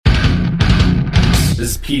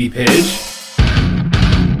is Petey Pidge.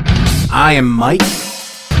 I am Mike.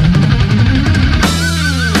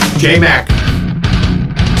 J-Mac.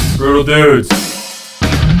 Brutal Dudes.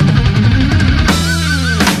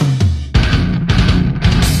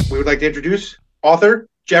 We would like to introduce author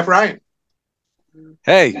Jeff Ryan.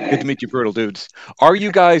 Hey, good to meet you, Brutal Dudes. Are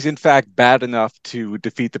you guys, in fact, bad enough to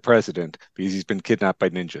defeat the president because he's been kidnapped by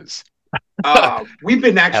ninjas? We've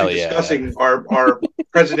been actually discussing our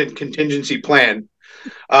president contingency plan.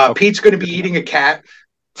 Pete's going to be eating a cat.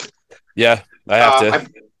 Yeah, I have to.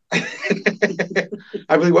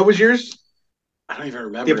 I believe, what was yours? I don't even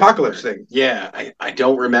remember. The apocalypse thing. Yeah, I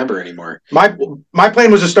don't remember anymore. My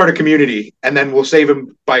plan was to start a community, and then we'll save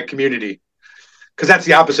him by community. Because that's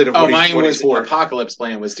the opposite of what he's for. Apocalypse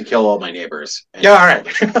plan was to kill all my neighbors. Yeah, all right.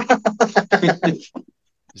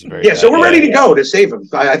 Yeah, so we're ready to go to save him.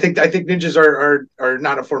 I think ninjas are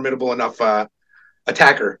not a formidable enough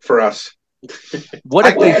attacker for us. What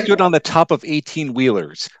if they stood on the top of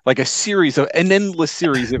 18-wheelers, like an endless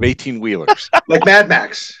series of 18-wheelers, like Mad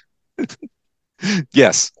Max?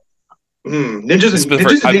 Yes. Ninjas and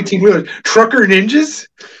 18-wheelers. Trucker ninjas?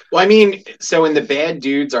 Well, I mean, so in the Bad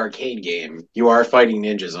Dudes arcade game, you are fighting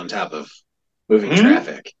ninjas on top of moving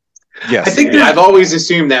traffic. Yes. I think I've always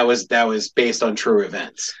assumed that was based on true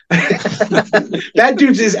events. Bad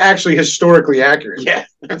Dudes is actually historically accurate. Yeah.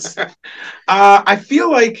 I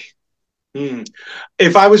feel like if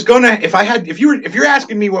you're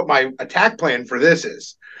asking me what my attack plan for this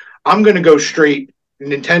is, I'm gonna go straight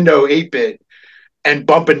Nintendo 8-bit and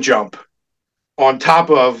bump and jump on top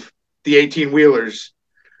of the 18-wheelers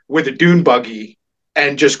with a dune buggy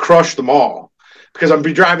and just crush them all. Because I'm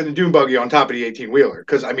be driving the dune buggy on top of the 18-wheeler.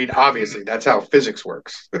 Because, I mean, obviously, that's how physics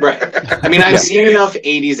works. Right. I mean, I've seen enough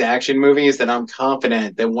 80s action movies that I'm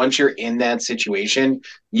confident that once you're in that situation,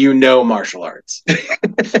 you know martial arts.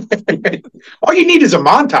 All you need is a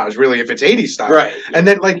montage, really, if it's 80s style. Right. And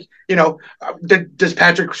then, does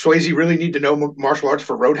Patrick Swayze really need to know martial arts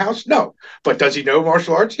for Roadhouse? No. But does he know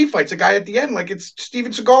martial arts? He fights a guy at the end like it's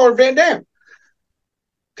Steven Seagal or Van Damme.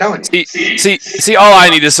 Telling you. See, all I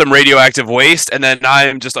need is some radioactive waste, and then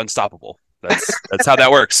I'm just unstoppable. That's how that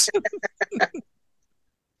works.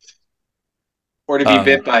 Or to be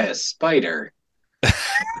bit by a spider.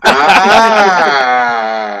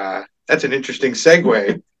 That's an interesting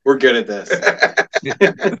segue. We're good at this. You're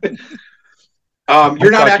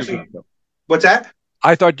not actually. What's that?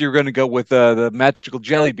 I thought you were going to go with the magical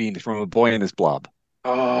jelly bean from A Boy and His Blob.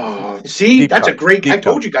 Oh, see, that's a great. I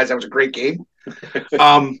told you guys that was a great game.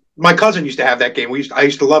 My cousin used to have that game. I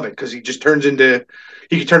used to love it because he could turn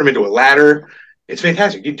him into a ladder. It's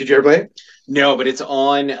fantastic. Did you ever play it? No, but it's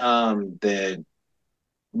on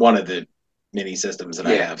one of the mini systems that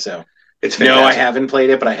I have. So it's fantastic. No, I haven't played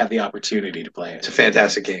it, but I have the opportunity to play it. It's a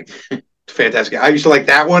fantastic game. It's fantastic. I used to like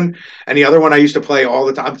that one, and the other one I used to play all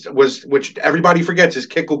the time which everybody forgets, is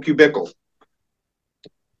Kickle Cubicle.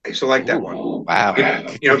 I used to like that one. Wow. You know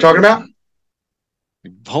what I'm talking about?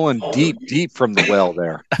 You're pulling deep from the well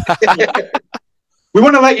there. We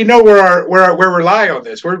want to let you know where we're lying on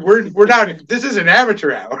this. We're not. This is an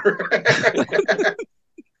amateur hour.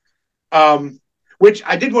 Which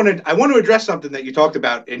I want to address something that you talked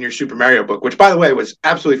about in your Super Mario book, which, by the way, was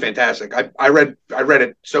absolutely fantastic. I read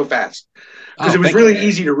it so fast because it was really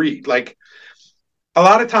easy to read. Like a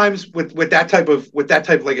lot of times with that type of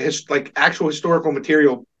like actual historical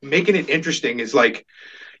material, making it interesting is like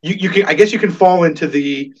you can fall into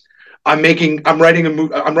the I'm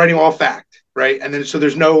writing all fact, right? And then so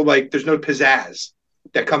there's no pizzazz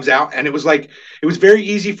that comes out, and it was very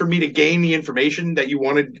easy for me to gain the information that you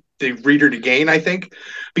wanted the reader to gain, I think,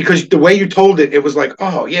 because the way you told it, it was like,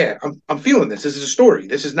 oh yeah, I'm feeling this. This is a story.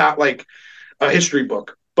 This is not like a history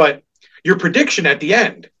book. But your prediction at the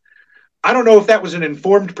end, I don't know if that was an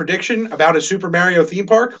informed prediction about a Super Mario theme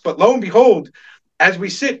park, but lo and behold, as we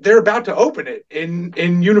sit, they're about to open it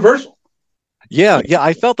in Universal. Yeah,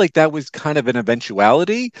 I felt like that was kind of an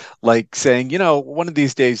eventuality, like saying, one of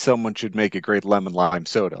these days someone should make a great lemon lime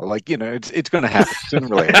soda. Like, it's going to happen sooner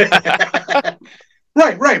or later.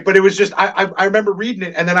 Right. But it was just, I remember reading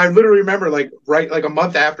it, and then I literally remember a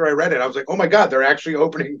month after I read it, I was like, oh my God, they're actually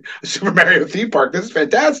opening a Super Mario theme park. This is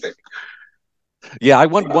fantastic. Yeah, I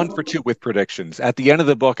went 1 for 2 with predictions. At the end of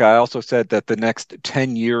the book, I also said that the next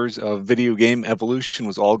 10 years of video game evolution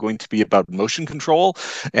was all going to be about motion control.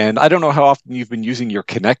 And I don't know how often you've been using your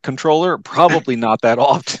Kinect controller. Probably not that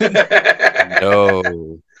often.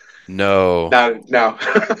 No.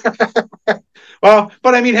 Well,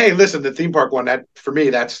 but I mean, hey, listen, the theme park one, that for me,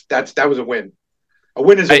 that was a win. A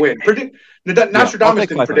win is a win. Nostradamus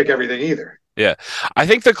didn't predict everything either. Yeah, I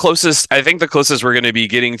think the closest we're going to be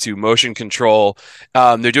getting to motion control.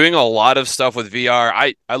 They're doing a lot of stuff with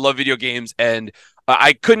VR. I love video games, and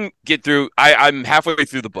I couldn't get through. I'm halfway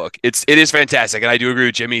through the book. It is fantastic, and I do agree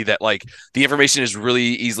with Jimmy that like the information is really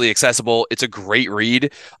easily accessible. It's a great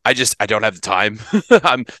read. I don't have the time.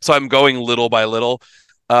 I'm going little by little.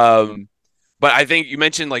 But I think you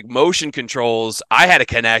mentioned like motion controls. I had a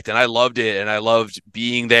Kinect and I loved it, and I loved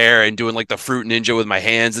being there and doing like the Fruit Ninja with my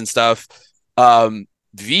hands and stuff.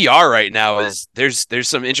 VR right now is there's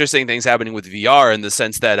some interesting things happening with VR in the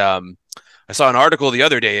sense that I saw an article the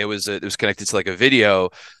other day. It was connected to like a video.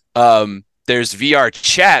 There's VR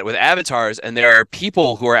chat with avatars, and there are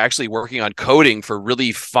people who are actually working on coding for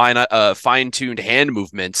really fine-tuned hand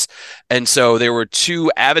movements. And so there were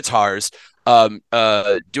two avatars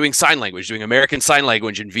doing sign language, doing American Sign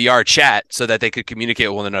Language in VR chat so that they could communicate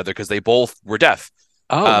with one another because they both were deaf.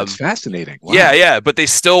 Oh, that's fascinating. Wow. Yeah, but they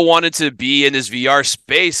still wanted to be in this VR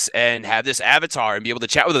space and have this avatar and be able to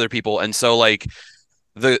chat with other people. And so like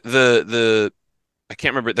the I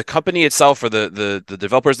can't remember, the company itself or the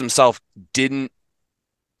developers themselves didn't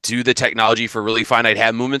do the technology for really finite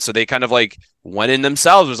hand movements, so they kind of like went in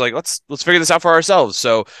themselves, was like, let's figure this out for ourselves.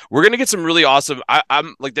 So we're gonna get some really awesome.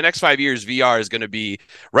 I'm like, the next 5 years VR is gonna be,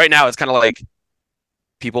 right now it's kind of like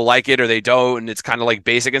people like it or they don't, and it's kind of like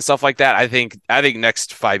basic and stuff like that. I think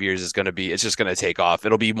next 5 years is gonna be, it's just gonna take off.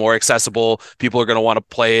 It'll be more accessible. People are gonna want to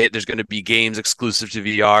play it. There's gonna be games exclusive to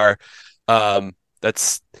VR.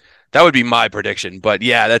 That would be my prediction. But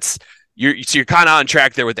yeah, you're kind of on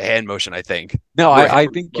track there with the hand motion, I think. No, I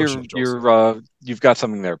think you've got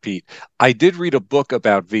something there, Pete. I did read a book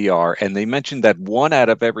about VR, and they mentioned that 1 out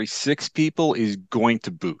of every 6 people is going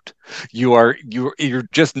to boot. You're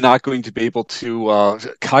just not going to be able to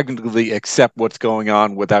cognitively accept what's going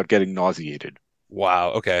on without getting nauseated.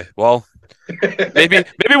 Wow. Okay. Well, maybe it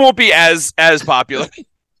won't be as popular.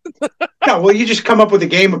 No, well, you just come up with a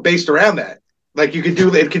game based around that. Like you could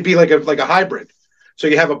do, it could be like a hybrid. So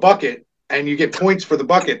you have a bucket, and you get points for the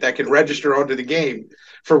bucket that can register onto the game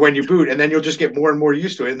for when you boot, and then you'll just get more and more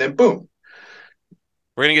used to it, and then boom.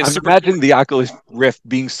 We're gonna get. Imagine the Oculus Rift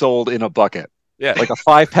being sold in a bucket. Yeah, like a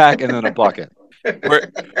 5-pack and then a bucket.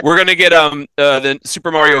 We're gonna get the Super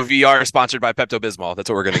Mario VR sponsored by Pepto-Bismol. That's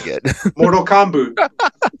what we're gonna get. Mortal Kombat.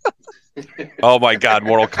 Oh my God,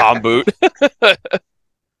 Mortal Kombat.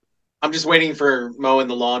 I'm just waiting for mowing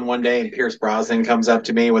the lawn one day and Pierce Brosnan comes up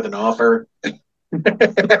to me with an offer. I've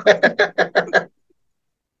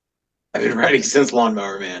been writing since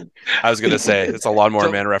Lawnmower Man. I was going to say, it's a Lawnmower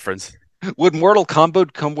Man reference. Would Mortal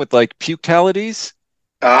Kombat come with like pukalities?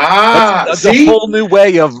 That's a whole new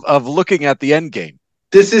way of looking at the end game.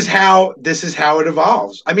 This is how it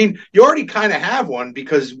evolves. I mean, you already kind of have one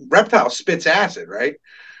because Reptile spits acid, right?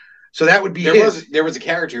 So that would be there was a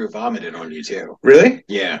character who vomited on you too. Really?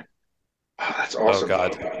 Yeah. Oh, that's awesome. Oh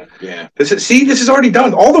God. Yeah. This is already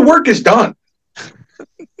done. All the work is done.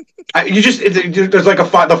 There's like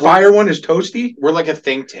the fire one is Toasty. We're like a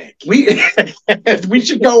think tank. We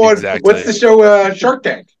should go on. Exactly. What's the show? Shark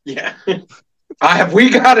Tank. Yeah. Have we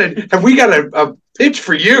got a pitch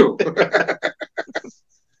for you?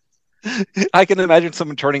 I can imagine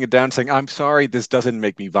someone turning it down, saying, "I'm sorry, this doesn't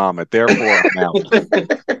make me vomit. Therefore, I'm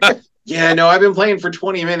out." Yeah, no, I've been playing for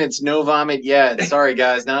 20 minutes. No vomit yet. Sorry,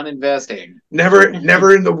 guys, not investing. Never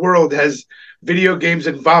in the world has video games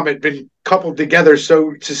and vomit been coupled together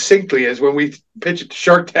so succinctly as when we pitch it to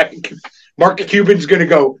Shark Tank. Mark Cuban's going to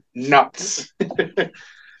go nuts.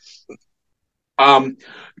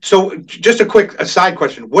 So just a quick side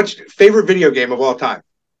question. What's your favorite video game of all time?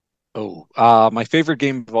 Oh, my favorite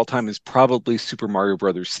game of all time is probably Super Mario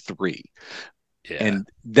Brothers 3. Yeah. And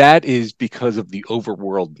that is because of the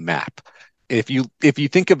overworld map. If you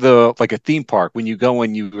think of like a theme park, when you go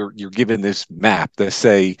and you're given this map that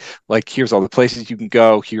say, like, here's all the places you can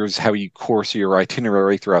go, here's how you course your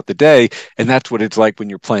itinerary throughout the day, and that's what it's like when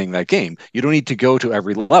you're playing that game. You don't need to go to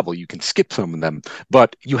every level. You can skip some of them,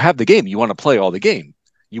 but you have the game. You want to play all the game.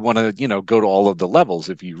 You want to, go to all of the levels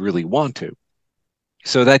if you really want to.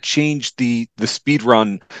 So that changed the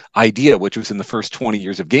speedrun idea, which was in the first 20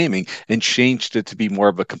 years of gaming, and changed it to be more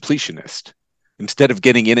of a completionist. Instead of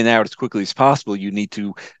getting in and out as quickly as possible, you need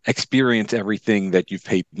to experience everything that you've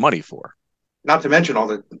paid money for. Not to mention all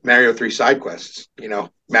the Mario 3 side quests,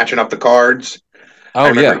 matching up the cards.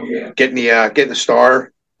 Oh, yeah. Getting the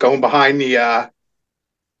star, going behind the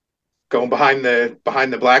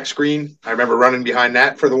black screen. I remember running behind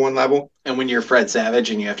that for the one level. And when you're Fred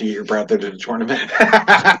Savage and you have to get your brother to the tournament.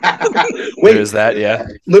 Wait, there's that, yeah.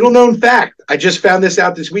 Little known fact. I just found this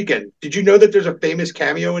out this weekend. Did you know that there's a famous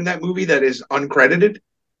cameo in that movie that is uncredited?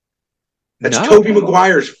 That's No. Tobey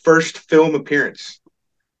Maguire's first film appearance.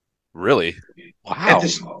 Really? Wow.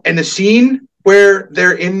 And the scene where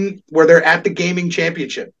they're at the gaming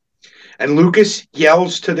championship, and Lucas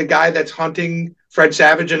yells to the guy that's hunting Fred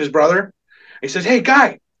Savage and his brother. He says, "Hey,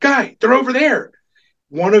 guy, they're over there."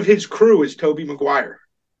 One of his crew is Tobey Maguire.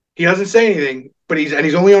 He doesn't say anything, but he's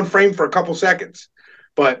only on frame for a couple seconds.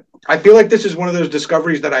 But I feel like this is one of those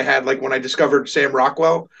discoveries that I had, like when I discovered Sam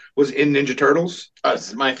Rockwell was in Ninja Turtles. Oh, this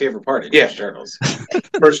is my favorite part of Yeah. Ninja Turtles.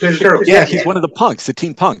 First Ninja Turtles. Yeah, he's one of the punks, the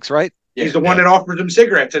teen punks, right? He's the one that offered them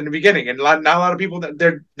cigarettes in the beginning, and not a lot of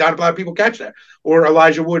people catch that. Or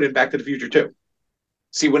Elijah Wood in Back to the Future 2.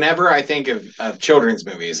 See, whenever I think of children's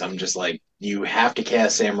movies, I'm just like, you have to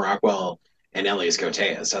cast Sam Rockwell and Elias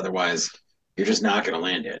Koteas, otherwise you're just not going to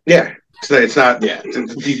land it. Yeah, so it's not. Yeah,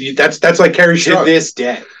 That's like Carrie to Strug. this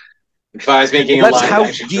day. If I was making a That's live how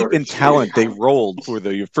action deep in children's talent they movie, rolled for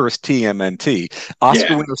the first TMNT. Oscar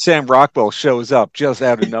Yeah. winner Sam Rockwell shows up just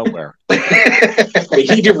out of nowhere. we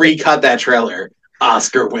need to recut that trailer.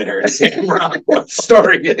 Oscar winner Sam Rockwell.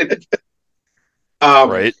 Starring it.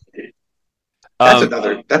 Right.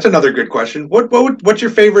 That's another good question. What's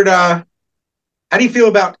your favorite? How do you feel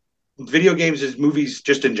about video games as movies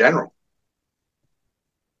just in general?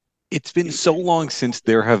 It's been so long since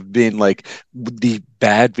there have been like the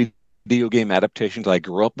bad video game adaptations I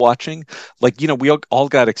grew up watching. Like, we all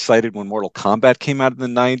got excited when Mortal Kombat came out in the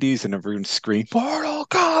 90s and everyone screamed Mortal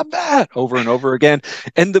Kombat over and over again.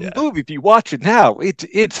 And the movie, if you watch it now,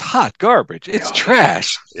 it's hot garbage. It's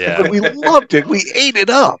trash. Yeah. But we loved it. We ate it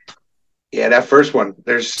up. Yeah, that first one.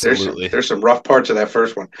 There's Absolutely. some rough parts of that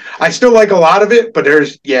first one. I still like a lot of it, but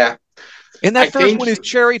And that I first think- one is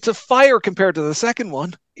Chariots of Fire compared to the second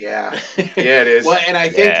one. yeah, it is. Well,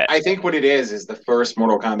 and Yeah. I think what it is the first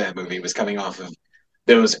Mortal Kombat movie was coming off of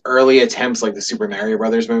those early attempts, like the Super Mario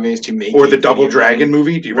Brothers movies, to make Or the a Double video Dragon game.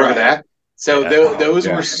 movie. Do you remember Right. that? So Yeah. those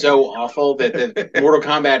Yeah. were so awful that the Mortal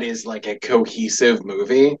Kombat is like a cohesive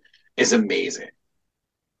movie is amazing.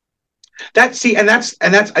 That's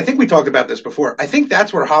I think we talked about this before. I think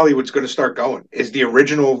that's where Hollywood's going to start going, is the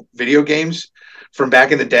original video games from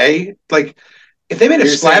back in the day. Like if they made a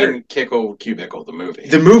You're splatter saying Kickle Cubicle, the movie.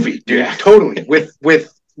 the movie, dude, Yeah. totally with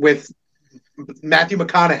Matthew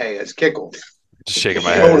McConaughey as Kickle. Just shaking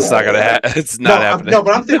my head. It's not gonna happen. It's not happening. No,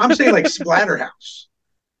 but I'm saying like Splatterhouse.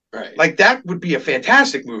 Right. Like that would be a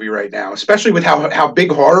fantastic movie right now, especially with how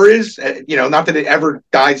big horror is. Not that it ever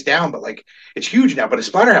dies down, but like it's huge now. But a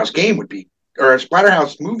Splatterhouse game would be, or a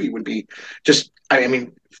Splatterhouse movie would be just. I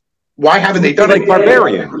mean, why haven't they done Like it?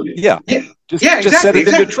 Barbarian. Yeah. Yeah. Just Yeah, set it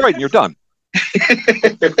exactly. in Detroit and you're done.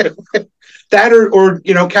 That or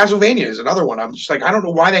Castlevania is another one. I'm just like, I don't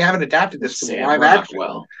know why they haven't adapted this to Sam live action.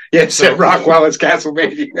 Rockwell. Yeah, Sam Rockwell is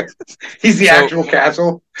Castlevania. He's the So- actual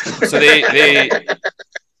castle. So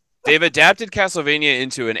they've adapted Castlevania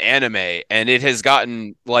into an anime, and it has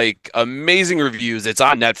gotten like amazing reviews. It's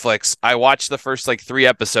on Netflix. I watched the first like 3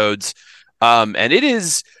 episodes, and it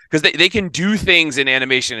is because they can do things in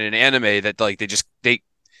animation and anime that like it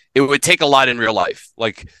would take a lot in real life,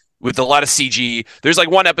 like with a lot of CG. There's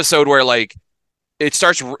like one episode where like it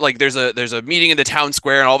starts like there's a meeting in the town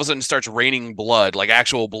square, and all of a sudden it starts raining blood, like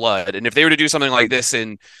actual blood. And if they were to do something like this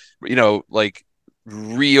in like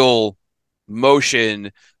real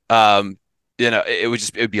motion, it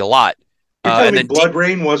would be a lot. You're telling And me then Blood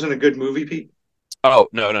Rain wasn't a good movie, Pete? oh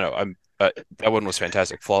no, I'm that one was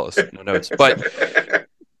fantastic, flawless, no notes.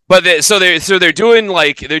 But they're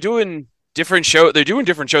doing different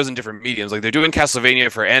shows in different mediums. Like they're doing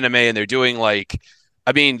Castlevania for anime, and they're doing like,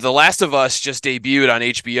 I mean, The Last of Us just debuted on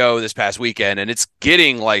HBO this past weekend, and it's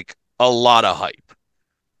getting like a lot of hype.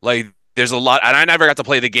 Like there's a lot, and I never got to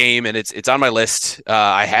play the game, and it's on my list.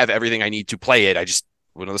 I have everything I need to play it. I just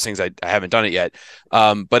one of those things I haven't done it yet.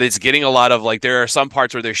 But it's getting a lot of like, there are some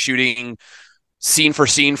parts where they're shooting scene for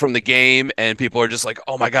scene from the game, and people are just like,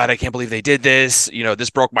 oh my god, I can't believe they did this. This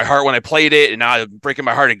broke my heart when I played it, and now I'm breaking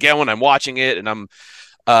my heart again when I'm watching it. And I'm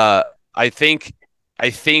I think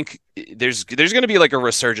there's going to be like a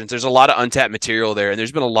resurgence. There's a lot of untapped material there, and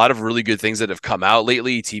there's been a lot of really good things that have come out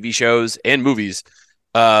lately, TV shows and movies,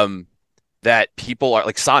 that people are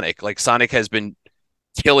like Sonic. Like Sonic has been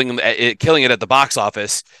killing it at the box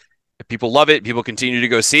office. People love it. People continue to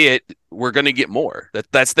go see it. We're going to get more.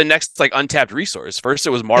 That's the next like untapped resource. First it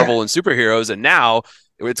was Marvel and superheroes, and now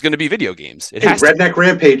it's going to be video games. It has Redneck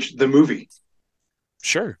Rampage, the movie.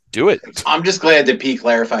 Sure, do it. I'm just glad that Pete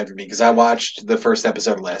clarified for me, because I watched the first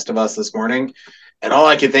episode of Last of Us this morning, and all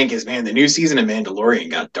I could think is, man, the new season of Mandalorian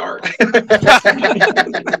got dark.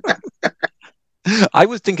 I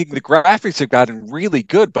was thinking the graphics have gotten really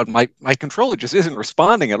good, but my controller just isn't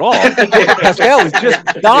responding at all. Pascal is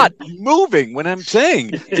just not moving when I'm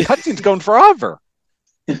saying the cutscene's going forever.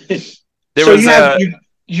 You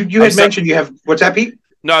had mentioned you have what's that, Pete?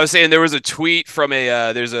 No, I was saying there was a tweet from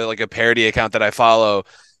there's a parody account that I follow.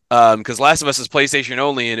 Because Last of Us is PlayStation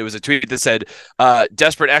only, and it was a tweet that said,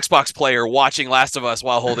 "Desperate Xbox player watching Last of Us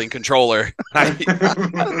while holding controller."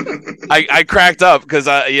 I cracked up because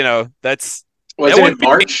that's was it in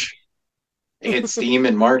March? It hit Steam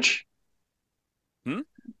in March.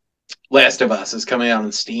 Last of Us is coming out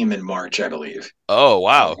on Steam in March, I believe. Oh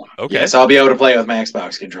wow! Okay, yes, I'll be able to play it with my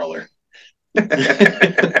Xbox controller.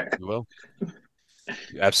 You will.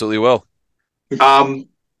 You absolutely will.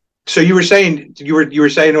 So you were saying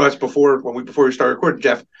to us before we started recording,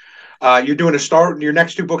 Jeff. You're doing your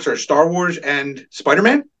next two books are Star Wars and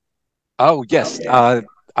Spider-Man? Oh yes.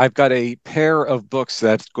 I've got a pair of books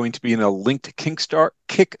that's going to be in a linked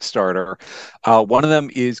Kickstarter. One of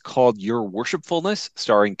them is called Your Worshipfulness,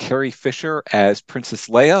 starring Carrie Fisher as Princess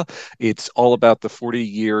Leia. It's all about the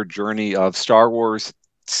 40-year journey of Star Wars,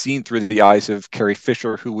 seen through the eyes of Carrie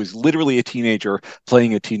Fisher, who was literally a teenager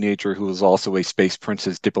playing a teenager who was also a space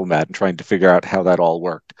princess diplomat and trying to figure out how that all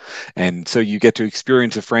worked. And so you get to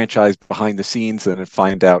experience a franchise behind the scenes and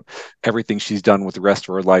find out everything she's done with the rest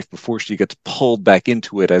of her life before she gets pulled back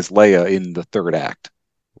into it as Leia in the third act.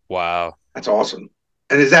 Wow. That's awesome.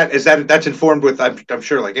 And that's informed with, I'm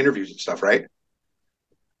sure, like interviews and stuff, right?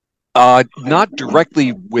 Not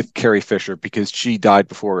directly with Carrie Fisher because she died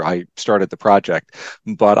before I started the project,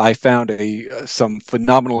 but I found some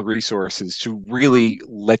phenomenal resources to really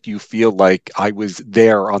let you feel like I was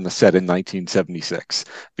there on the set in 1976,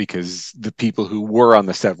 because the people who were on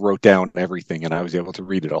the set wrote down everything and I was able to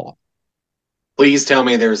read it all. Please tell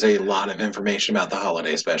me there's a lot of information about the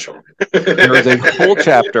holiday special. There is a whole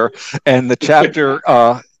chapter, and the chapter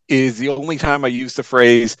is the only time I use the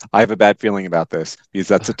phrase, "I have a bad feeling about this," because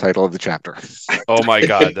that's the title of the chapter. Oh my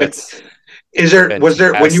God. That's was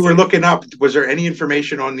there, when you were looking up, was there any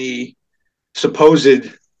information on the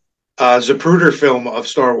supposed Zapruder film of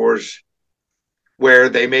Star Wars where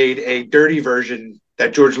they made a dirty version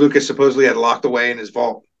that George Lucas supposedly had locked away in his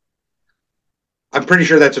vault? I'm pretty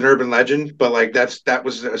sure that's an urban legend, but like that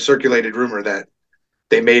was a circulated rumor that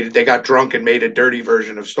they got drunk and made a dirty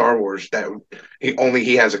version of Star Wars that only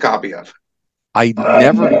he has a copy of. I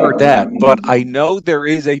never heard that, but I know there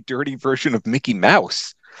is a dirty version of Mickey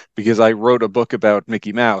Mouse because I wrote a book about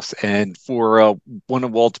Mickey Mouse, and for one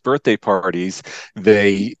of Walt's birthday parties,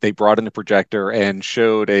 they brought in a projector and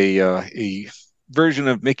showed a version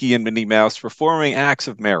of Mickey and Minnie Mouse performing acts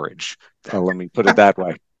of marriage. Let me put it that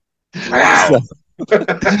way. Wow.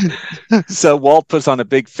 So Walt puts on a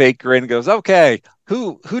big fake grin and goes, "Okay,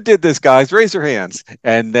 who did this, guys? Raise your hands."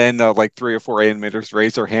 And then like 3 or 4 animators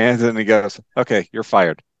raise their hands, and he goes, "Okay, you're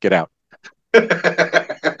fired. Get out."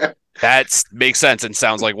 That makes sense and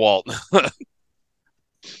sounds like Walt.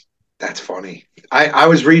 That's funny. I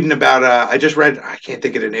was reading about I can't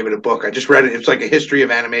think of the name of the book. I just read it. It's like a history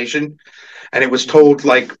of animation, and it was told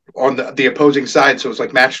like on the opposing side. So it was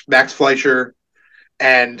like Max Fleischer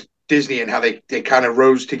and Disney, and how they kind of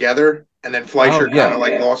rose together, and then Fleischer kind of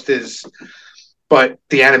like lost his, but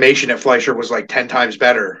the animation at Fleischer was like 10 times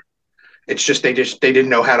better. It's just they didn't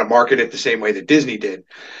know how to market it the same way that Disney did.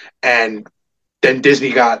 And then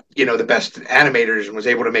Disney got, the best animators and was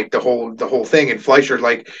able to make the whole thing. And Fleischer,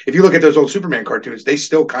 like if you look at those old Superman cartoons, they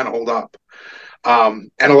still kind of hold up.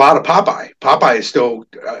 And a lot of Popeye is still,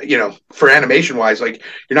 for animation wise, like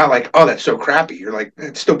you're not like, oh, that's so crappy. You're like,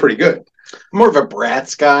 it's still pretty good. I'm more of a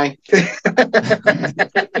Bratz guy.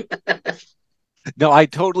 No, I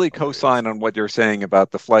totally co-sign on what you're saying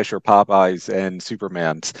about the Fleischer Popeyes and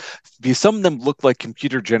Supermans, because some of them look like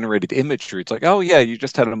computer-generated imagery. It's like, oh yeah, you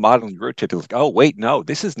just had a model and you rotated. Like, oh wait, no,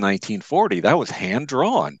 this is 1940. That was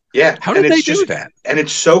hand-drawn. Yeah, how did they do that? And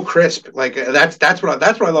it's so crisp. Like that's what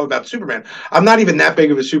I love about Superman. I'm not even that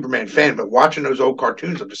big of a Superman fan, but watching those old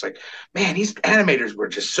cartoons, I'm just like, man, these animators were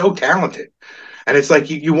just so talented. And it's like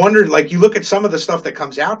you wonder, like you look at some of the stuff that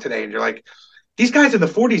comes out today, and you're like, these guys in the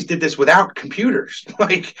 40s did this without computers.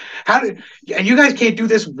 Like, and you guys can't do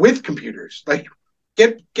this with computers. Like,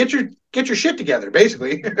 get your shit together,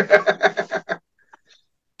 basically.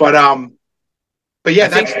 But yeah,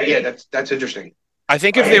 that's interesting. I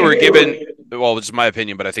think if they were given, well, it's my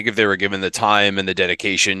opinion, but I think if they were given the time and the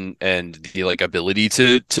dedication and the like ability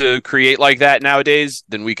to create like that nowadays,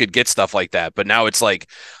 then we could get stuff like that. But now it's like,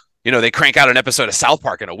 they crank out an episode of South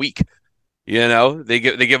Park in a week. They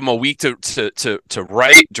give them a week to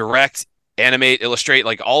write, direct, animate, illustrate.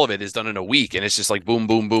 Like all of it is done in a week, and it's just like boom,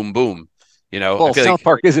 boom, boom, boom. Well, I feel South like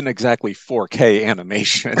Park isn't exactly 4K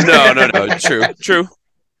animation. no. True.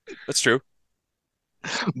 That's true.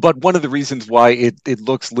 But one of the reasons why it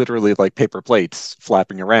looks literally like paper plates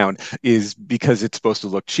flapping around is because it's supposed to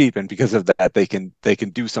look cheap, and because of that, they can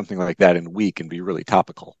do something like that in a week and be really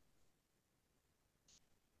topical.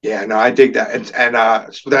 Yeah, no, I dig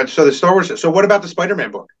that. So the Star Wars. So what about the Spider-Man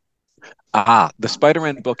book? The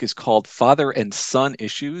Spider-Man book is called Father and Son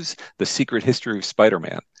Issues: The Secret History of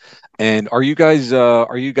Spider-Man. And are you guys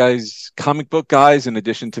comic book guys in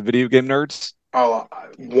addition to video game nerds? Oh,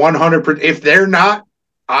 100%. If they're not,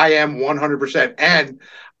 I am 100%. And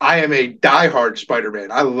I am a diehard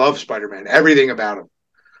Spider-Man. I love Spider-Man. Everything about him.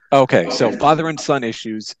 Okay, so Father and Son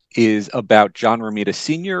Issues is about John Romita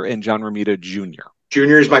Sr. and John Romita Jr.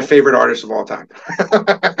 Junior is my favorite artist of all time.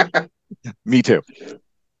 Me too.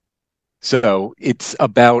 So it's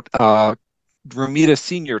about Romita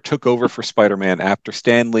Sr. took over for Spider-Man after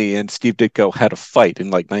Stan Lee and Steve Ditko had a fight in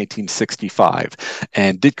like 1965.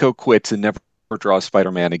 And Ditko quits and never draws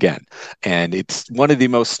Spider-Man again. And it's one of the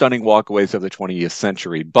most stunning walkaways of the 20th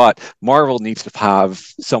century. But Marvel needs to have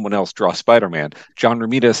someone else draw Spider-Man. John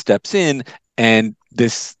Romita steps in, and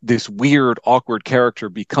this weird, awkward character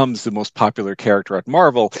becomes the most popular character at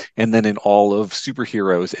Marvel, and then in all of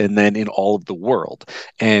superheroes, and then in all of the world.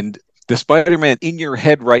 And the Spider-Man in your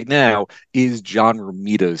head right now is John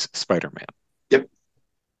Romita's Spider-Man. Yep.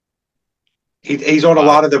 He's on a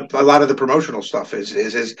lot of the promotional stuff.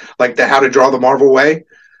 Is like the How to Draw the Marvel Way.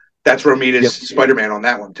 That's Romita's Spider-Man on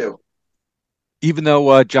that one too. Even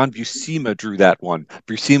though John Buscema drew that one,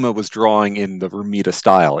 Buscema was drawing in the Romita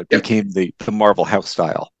style. It became the Marvel House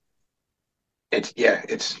style. I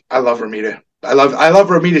love Romita. I love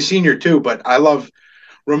Romita Sr. too, but I love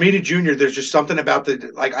Romita Jr. There's just something about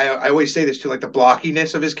I always say this too, like the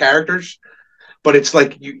blockiness of his characters, but it's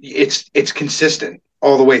like it's consistent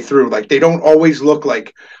all the way through. Like they don't always look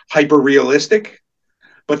like hyper realistic,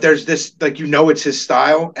 but there's this it's his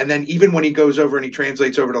style. And then even when he goes over and he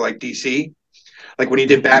translates over to like DC, like when he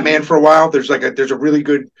did Batman for a while, there's a really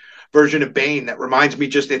good version of Bane that reminds me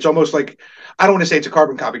it's almost like, I don't want to say it's a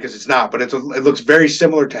carbon copy because it's not, but it looks very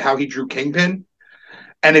similar to how he drew Kingpin.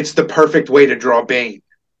 And it's the perfect way to draw Bane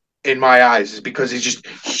in my eyes, is because he's just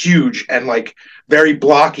huge and like very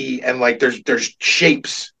blocky, and like there's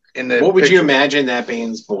shapes in the What would picture. you imagine that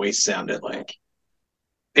Bane's voice sounded like?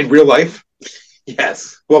 In real life?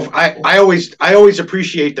 Yes. Well, I always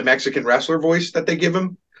appreciate the Mexican wrestler voice that they give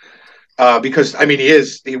him. Because I mean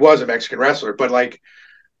he was a Mexican wrestler, but like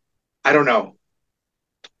I don't know.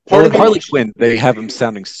 Harley Quinn, they have him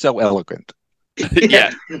sounding so eloquent.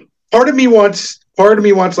 Yeah. Part of me wants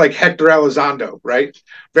like Hector Elizondo, right?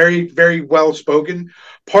 Very, very well spoken.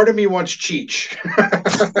 Part of me wants Cheech.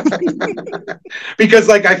 Because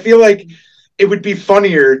like I feel like it would be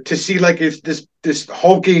funnier to see like this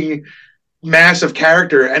hulking massive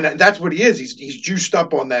character, and that's what he is. He's juiced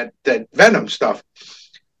up on that Venom stuff.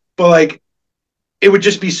 But like it would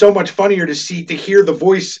just be so much funnier to hear the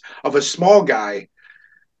voice of a small guy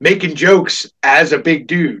making jokes as a big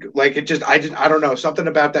dude. Like I don't know. Something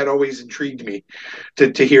about that always intrigued me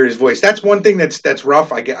to hear his voice. That's one thing that's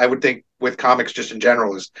rough. I would think with comics just in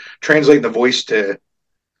general is translating the voice to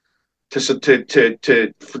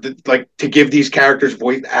give these characters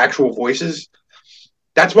actual voices.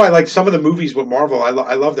 That's why like some of the movies with Marvel, I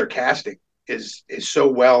love their casting is so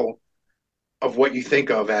well of what you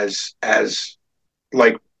think of as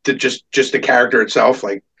like just the character itself.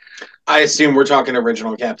 Like I assume we're talking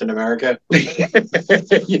original Captain America. Yes,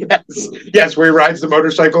 where he rides the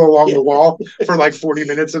motorcycle along the wall for like 40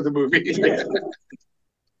 minutes of the movie. Yeah.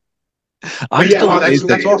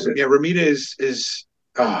 That's awesome. Yeah, Romita is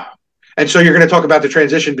and so you're going to talk about the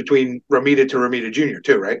transition between Romita to Romita Jr.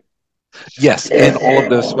 too, right? Yes, and all of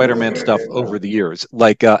the Spider-Man stuff over the years.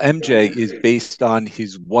 Like MJ is based on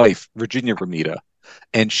his wife, Virginia Romita,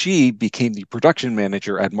 and she became the production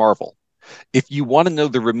manager at Marvel. If you want to know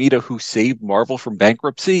the Romita who saved Marvel from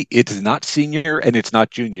bankruptcy, it's not Senior and it's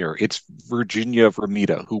not Junior. It's Virginia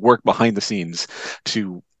Romita, who worked behind the scenes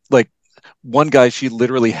to, like, one guy she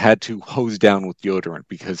literally had to hose down with deodorant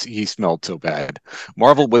because he smelled so bad.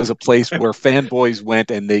 Marvel was a place where fanboys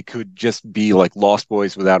went and they could just be like Lost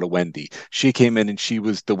Boys without a Wendy. She came in and she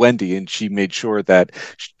was the Wendy, and she made sure that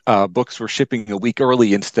books were shipping a week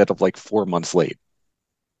early instead of like 4 months late.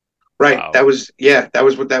 Right. Wow. That was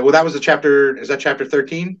the chapter. Is that chapter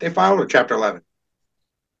 13 they filed or chapter 11?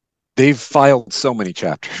 They've filed so many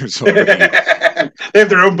chapters. They have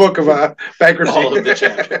their own book of bankruptcy. All of the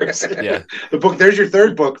chapters. Yeah. The book. There's your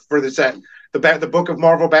third book for the set. The book of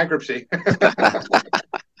Marvel bankruptcy.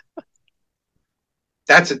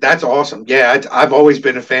 That's awesome. Yeah, I've always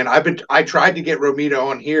been a fan. I tried to get Romita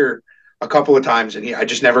on here a couple of times, and I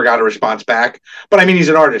just never got a response back. But I mean, he's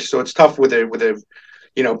an artist, so it's tough with a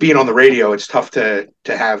being on the radio. It's tough to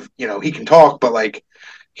have he can talk, but like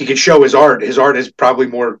he can show his art. His art is probably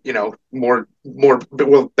more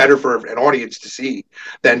better for an audience to see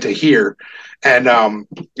than to hear, and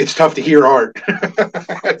it's tough to hear art.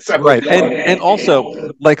 So, right, and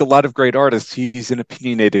also, like a lot of great artists, he's an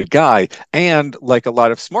opinionated guy, and like a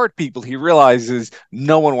lot of smart people, he realizes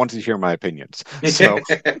no one wants to hear my opinions, so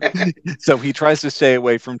so he tries to stay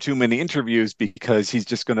away from too many interviews because he's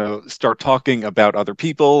just going to start talking about other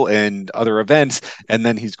people and other events, and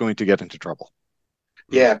then he's going to get into trouble.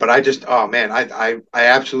 Yeah, but oh man, I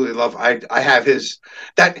absolutely love. I have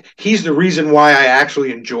he's the reason why I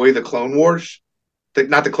actually enjoy the Clone Wars,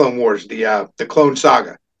 not the Clone Wars, the Clone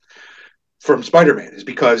Saga from Spider-Man, is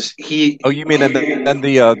because he. Oh, you mean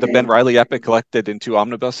the Ben Reilly epic collected in 2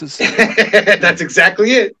 omnibuses? That's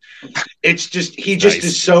exactly it. It's just just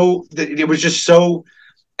is so. It was just so.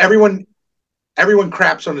 Everyone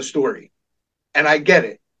craps on the story, and I get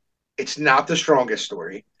it. It's not the strongest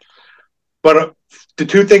story. But the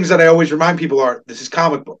two things that I always remind people are, this is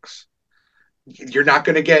comic books. You're not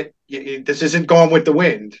going to this isn't Gone with the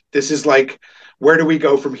Wind. This is like, where do we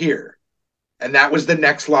go from here? And that was the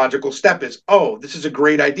next logical step is, oh, this is a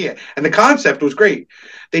great idea. And the concept was great.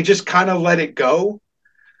 They just kind of let it go.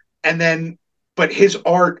 And then, but his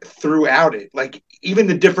art throughout it, like even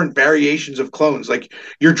the different variations of clones, like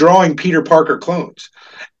you're drawing Peter Parker clones.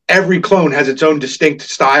 Every clone has its own distinct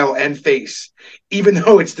style and face, even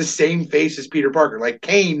though it's the same face as Peter Parker. Like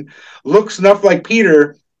Kane looks enough like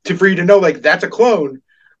Peter for you to know like that's a clone,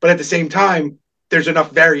 but at the same time, there's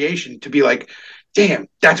enough variation to be like, damn,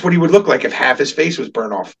 that's what he would look like if half his face was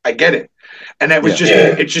burned off. I get it. And that was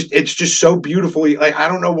it's just so beautifully, like, I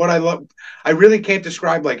don't know what I love. I really can't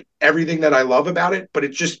describe like everything that I love about it, but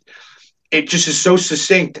it just is so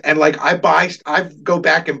succinct. And like I go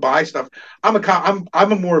back and buy stuff. I'm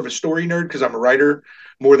a more of a story nerd because I'm a writer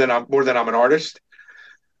more than I'm an artist.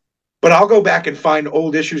 But I'll go back and find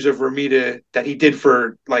old issues of Romita that he did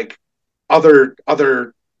for like other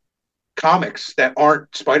comics that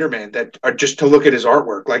aren't Spider-Man, that are just to look at his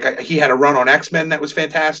artwork. Like he had a run on X-Men that was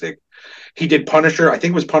fantastic. He did Punisher. I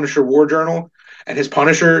think it was Punisher War Journal. And his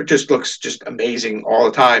Punisher just looks just amazing all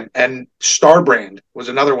the time. And Starbrand was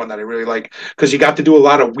another one that I really like because he got to do a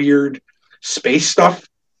lot of weird space stuff.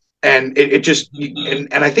 And it just,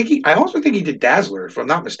 and I think I also think he did Dazzler, if I'm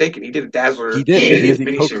not mistaken. He did a Dazzler. He did. He's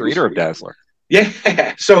the co-creator of Dazzler. Yeah.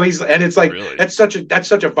 So it's like, really? that's such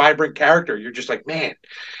a vibrant character. You're just like, man,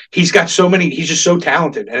 he's just so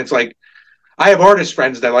talented. And it's like, I have artist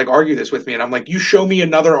friends that like argue this with me, and I'm like, you show me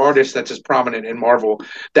another artist that's as prominent in Marvel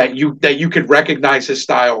that you could recognize his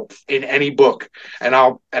style in any book, and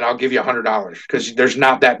I'll give you $100 because there's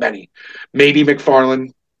not that many. Maybe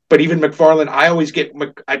McFarlane, but even McFarlane, I always get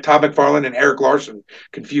Todd McFarlane and Eric Larson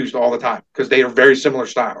confused all the time because they are very similar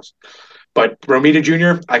styles. But Romita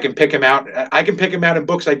Jr., I can pick him out. I can pick him out in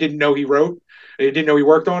books I didn't know he wrote, I didn't know he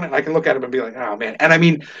worked on, and I can look at him and be like, oh man. And I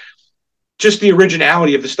mean, just the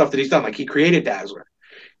originality of the stuff that he's done. Like he created Dazzler,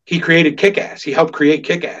 he created Kick-Ass, he helped create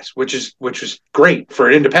Kick-Ass, which was great for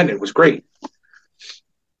an independent. It was great.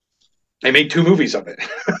 They made 2 movies of it.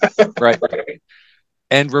 Right.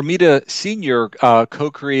 And Romita Sr.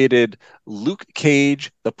 Co-created Luke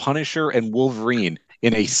Cage, The Punisher, and Wolverine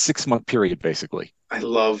in a 6-month period, basically. I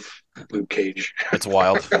love Luke Cage. That's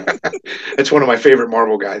wild. That's one of my favorite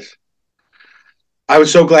Marvel guys. I was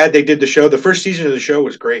so glad they did the show. The first season of the show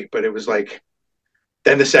was great, but it was like,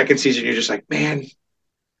 then the second season, you're just like, man,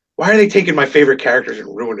 why are they taking my favorite characters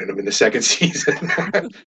and ruining them in the second season?